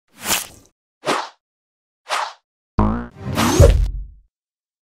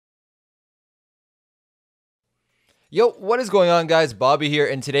Yo, what is going on, guys? Bobby here,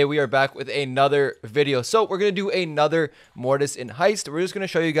 and today we are back with another video. So we're going to do another Mortis in Heist. We're just going to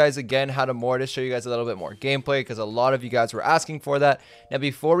show you guys again how to Mortis, show you guys a little bit more gameplay because a lot of you guys were asking for that. Now,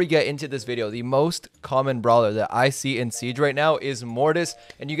 before we get into this video, the most common brawler that I see in Siege right now is Mortis,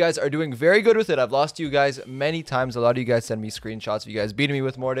 and you guys are doing very good with it. I've lost to you guys many times. A lot of you guys send me screenshots of you guys beating me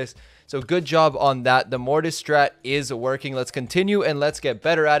with Mortis. So good job on that. The Mortis strat is working. Let's continue and let's get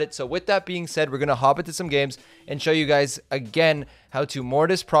better at it. So with that being said, we're going to hop into some games and show you guys again how to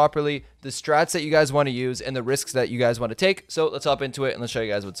Mortis properly, the strats that you guys want to use, and the risks that you guys want to take. So let's hop into it and let's show you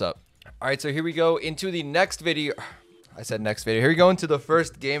guys what's up. All right, so here we go into the next video. I said next video. Here we go into the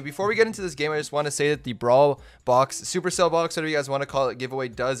first game. Before we get into this game, I just want to say that the Brawl Box, Supercell Box, whatever you guys want to call it, giveaway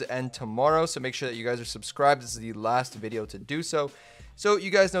does end tomorrow. So make sure that you guys are subscribed. This is the last video to do so. So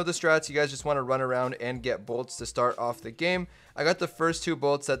you guys know the strats. You guys just want to run around and get bolts to start off the game. I got the first two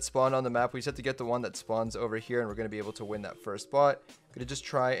bolts that spawn on the map. We just have to get the one that spawns over here, and we're going to be able to win that first spot. Going to just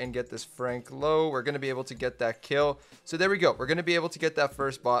try and get this Frank low. We're going to be able to get that kill. So there we go. We're going to be able to get that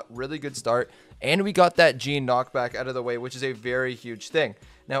first bot. Really good start. And we got that Gene knockback out of the way, which is a very huge thing.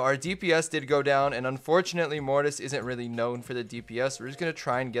 Now, our DPS did go down, and unfortunately, Mortis isn't really known for the DPS. We're just going to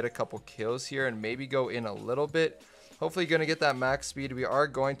try and get a couple kills here and maybe go in a little bit. Hopefully going to get that max speed. We are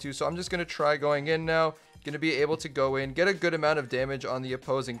going to. So I'm just going to try going in now. Going to be able to go in, get a good amount of damage on the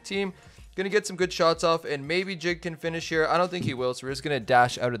opposing team. Going to get some good shots off, and maybe Jig can finish here. I don't think he will, so we're just going to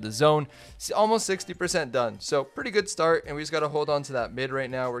dash out of the zone. It's almost 60% done. So pretty good start, and we just got to hold on to that mid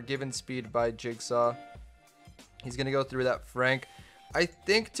right now. We're given speed by Jigsaw. He's going to go through that Frank. I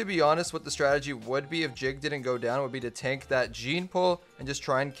think, to be honest, what the strategy would be if Jig didn't go down would be to tank that Gene pull and just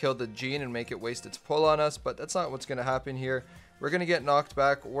try and kill the Gene and make it waste its pull on us, but that's not what's going to happen here. We're going to get knocked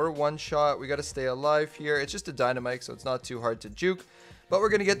back. We're one shot. We got to stay alive here. It's just a dynamite, so it's not too hard to juke, but we're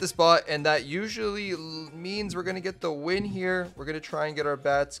going to get this bot, and that usually means we're going to get the win here. We're going to try and get our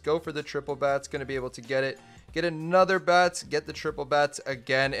bats, go for the triple bats, going to be able to get it. Get another bats, get the triple bats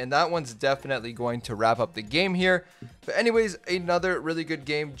again, and that one's definitely going to wrap up the game here. But anyways, another really good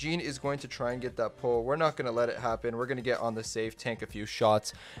game. Gene is going to try and get that pull. We're not going to let it happen. We're going to get on the safe, tank a few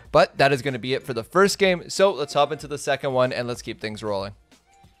shots. But that is going to be it for the first game. So let's hop into the second one and let's keep things rolling.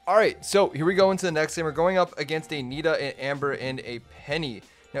 All right, so here we go into the next game. We're going up against a Nita, an Amber, and a Penny.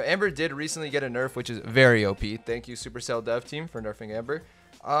 Now, Amber did recently get a nerf, which is very OP. Thank you, Supercell dev team, for nerfing Amber.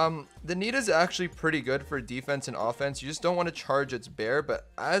 The Nita is actually pretty good for defense and offense. You just don't want to charge its bear, but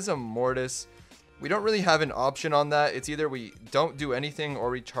as a Mortis, we don't really have an option on that. It's either we don't do anything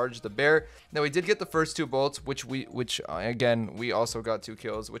or we charge the bear. Now, we did get the first two bolts, which again, we also got 2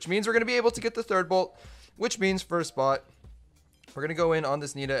 kills, which means we're going to be able to get the third bolt, which means first bot. We're going to go in on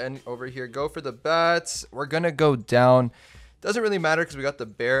this Nita and over here, go for the bats. We're going to go down. Doesn't really matter because we got the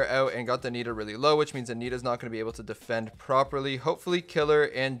bear out and got the Nita really low, which means the Nita's not going to be able to defend properly. Hopefully Killer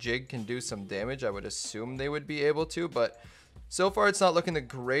and Jig can do some damage. I would assume they would be able to, but so far it's not looking the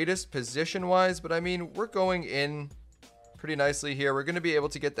greatest position wise, but I mean, we're going in pretty nicely here. We're going to be able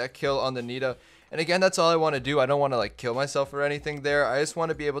to get that kill on the Nita, and again, that's all I want to do. I don't want to like kill myself or anything there. I just want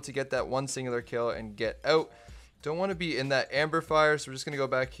to be able to get that one singular kill and get out. Don't want to be in that amber fire, so we're just going to go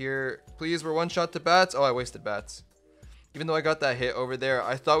back here. Please, we're one shot to bats. Oh, I wasted bats. Even though I got that hit over there,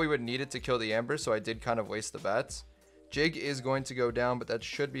 I thought we would need it to kill the Amber, so I did kind of waste the bats. Jig is going to go down, but that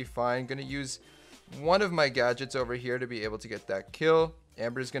should be fine. Going to use one of my gadgets over here to be able to get that kill.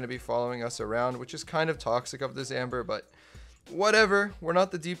 Amber is going to be following us around, which is kind of toxic of this Amber, but whatever. We're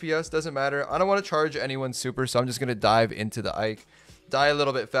not the DPS, doesn't matter. I don't want to charge anyone's super, so I'm just going to dive into the Ike. Die a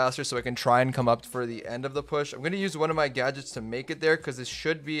little bit faster so I can try and come up for the end of the push. I'm going to use one of my gadgets to make it there because this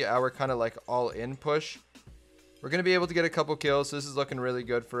should be our kind of like all-in push. We're going to be able to get a couple kills, so this is looking really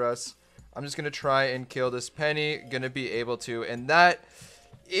good for us. I'm just going to try and kill this Penny. Going to be able to, and that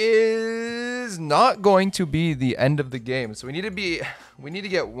is not going to be the end of the game. So we need to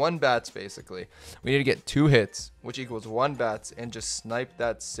get 1 bats basically. We need to get 2 hits, which equals 1 bats, and just snipe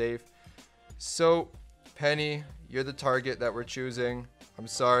that safe. So Penny, you're the target that we're choosing. I'm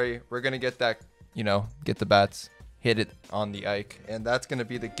sorry. We're going to get that, get the bats, hit it on the Ike, and that's going to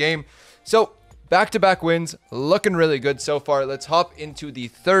be the game. So back-to-back wins, looking really good so far. Let's hop into the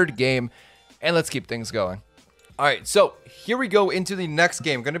third game, and let's keep things going. All right, so here we go into the next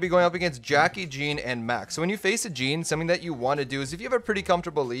game. Going to be going up against Jackie, Gene, and Max. So when you face a Gene, something that you want to do is if you have a pretty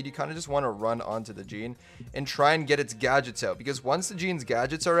comfortable lead, you kind of just want to run onto the Gene and try and get its gadgets out. Because once the Gene's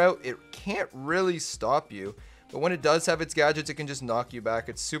gadgets are out, it can't really stop you. But when it does have its gadgets, it can just knock you back.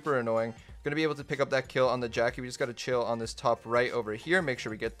 It's super annoying. Going to be able to pick up that kill on the Jackie. We just got to chill on this top right over here. Make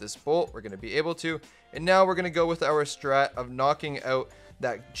sure we get this bolt. We're going to be able to. And now we're going to go with our strat of knocking out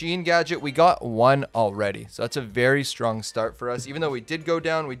that Gene gadget. We got 1 already, so that's a very strong start for us. Even though we did go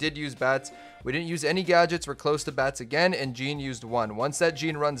down, we did use bats. We didn't use any gadgets. We're close to bats again, and Gene used 1. Once that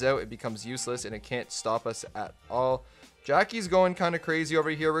Gene runs out, it becomes useless, and it can't stop us at all. Jackie's going kind of crazy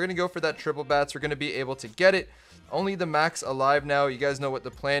over here. We're going to go for that triple bats. We're going to be able to get it. Only the max alive now. You guys know what the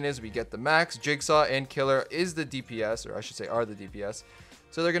plan is. We get the max. Jigsaw and Killer is the DPS, or I should say are the DPS.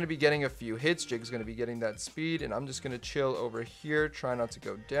 So they're going to be getting a few hits. Jig's going to be getting that speed, and I'm just going to chill over here. Try not to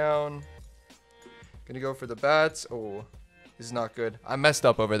go down. Going to go for the bats. Oh, this is not good. I messed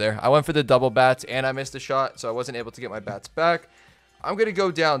up over there. I went for the double bats, and I missed a shot, so I wasn't able to get my bats back. I'm going to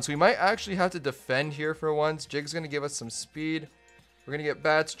go down, so we might actually have to defend here for once. Jig's going to give us some speed. We're going to get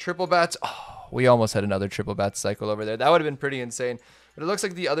bats, triple bats. Oh, we almost had another triple bats cycle over there. That would have been pretty insane. But it looks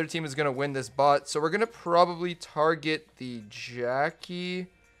like the other team is going to win this bot. So we're going to probably target the Jackie,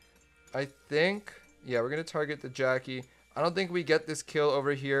 I think. Yeah, we're going to target the Jackie. I don't think we get this kill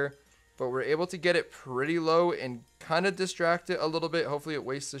over here, but we're able to get it pretty low and kind of distract it a little bit. Hopefully it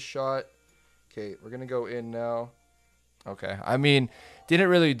wastes a shot. Okay, we're going to go in now. Okay, I mean, didn't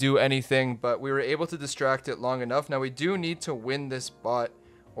really do anything, but we were able to distract it long enough. Now we do need to win this bot,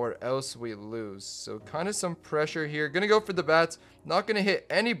 or else we lose. So kind of some pressure here. Gonna go for the bats. Not gonna hit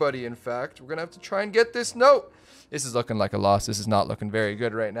anybody, in fact. We're gonna have to try and get this. No! This is looking like a loss. This is not looking very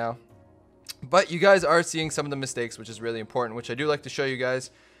good right now. But you guys are seeing some of the mistakes, which is really important, which I do like to show you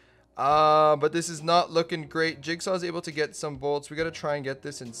guys. But this is not looking great. Jigsaw is able to get some bolts. We gotta try and get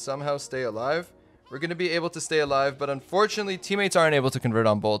this and somehow stay alive. We're going to be able to stay alive, but unfortunately, teammates aren't able to convert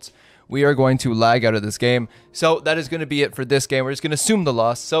on bolts. We are going to lag out of this game. So that is going to be it for this game. We're just going to assume the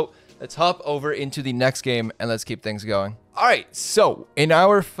loss. So let's hop over into the next game, and let's keep things going. All right, so in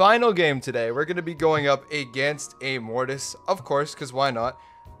our final game today, we're going to be going up against a Mortis, of course, because why not?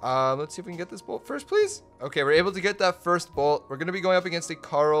 Let's see if we can get this bolt first, please. Okay, we're able to get that first bolt. We're going to be going up against a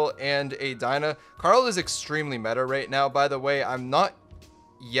Carl and a Dinah. Carl is extremely meta right now, by the way. I'm not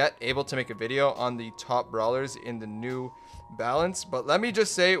yet able to make a video on the top brawlers in the new balance, but let me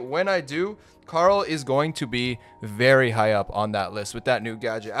just say, when I do, Carl is going to be very high up on that list with that new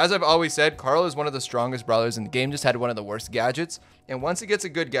gadget. As I've always said, Carl is one of the strongest brawlers in the game, just had one of the worst gadgets, and once it gets a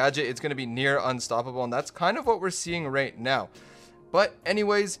good gadget, it's going to be near unstoppable, and that's kind of what we're seeing right now. But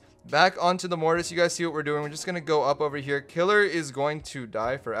anyways, back onto the Mortis. You guys see what we're doing. We're just going to go up over here. Killer is going to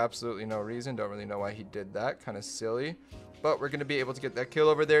die for absolutely no reason. Don't really know why he did that. Kind of silly. But we're going to be able to get that kill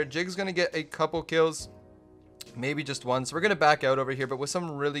over there. Jig's going to get a couple kills. Maybe just one. So we're going to back out over here, but with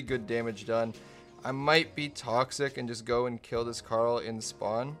some really good damage done. I might be toxic and just go and kill this Carl in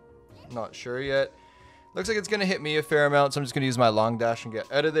spawn. Not sure yet. Looks like it's going to hit me a fair amount, so I'm just going to use my long dash and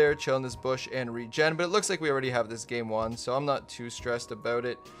get out of there, chill in this bush, and regen. But it looks like we already have this game won, so I'm not too stressed about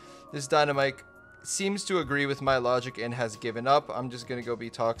it. This Dynamite seems to agree with my logic and has given up. I'm just going to go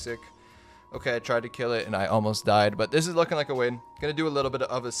be toxic. Okay, I tried to kill it and I almost died, but this is looking like a win. Gonna do a little bit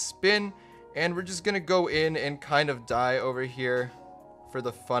of a spin, and we're just gonna go in and kind of die over here for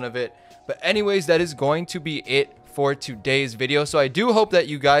the fun of it. But anyways, that is going to be it for today's video. So I do hope that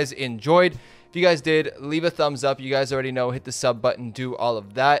you guys enjoyed. If you guys did, leave a thumbs up. You guys already know, hit the sub button, do all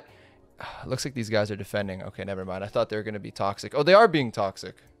of that. Looks like these guys are defending. Okay, never mind. I thought they were gonna be toxic. Oh, they are being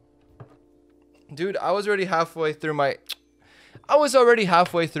toxic. Dude, I was already halfway through my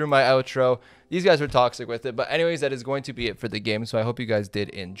outro. These guys were toxic with it. But anyways, that is going to be it for the game. So I hope you guys did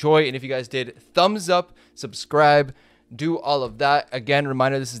enjoy. And if you guys did, thumbs up, subscribe, do all of that. Again,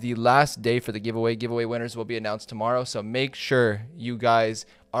 reminder, this is the last day for the giveaway. Giveaway winners will be announced tomorrow. So make sure you guys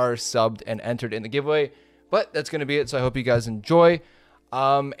are subbed and entered in the giveaway. But that's going to be it. So I hope you guys enjoy.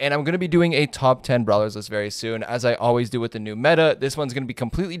 And I'm going to be doing a top 10 brawlers list very soon, as I always do with the new meta. This one's going to be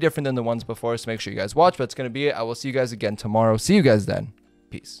completely different than the ones before, so make sure you guys watch. But that's going to be it. I will see you guys again tomorrow. See you guys then.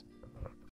 Peace.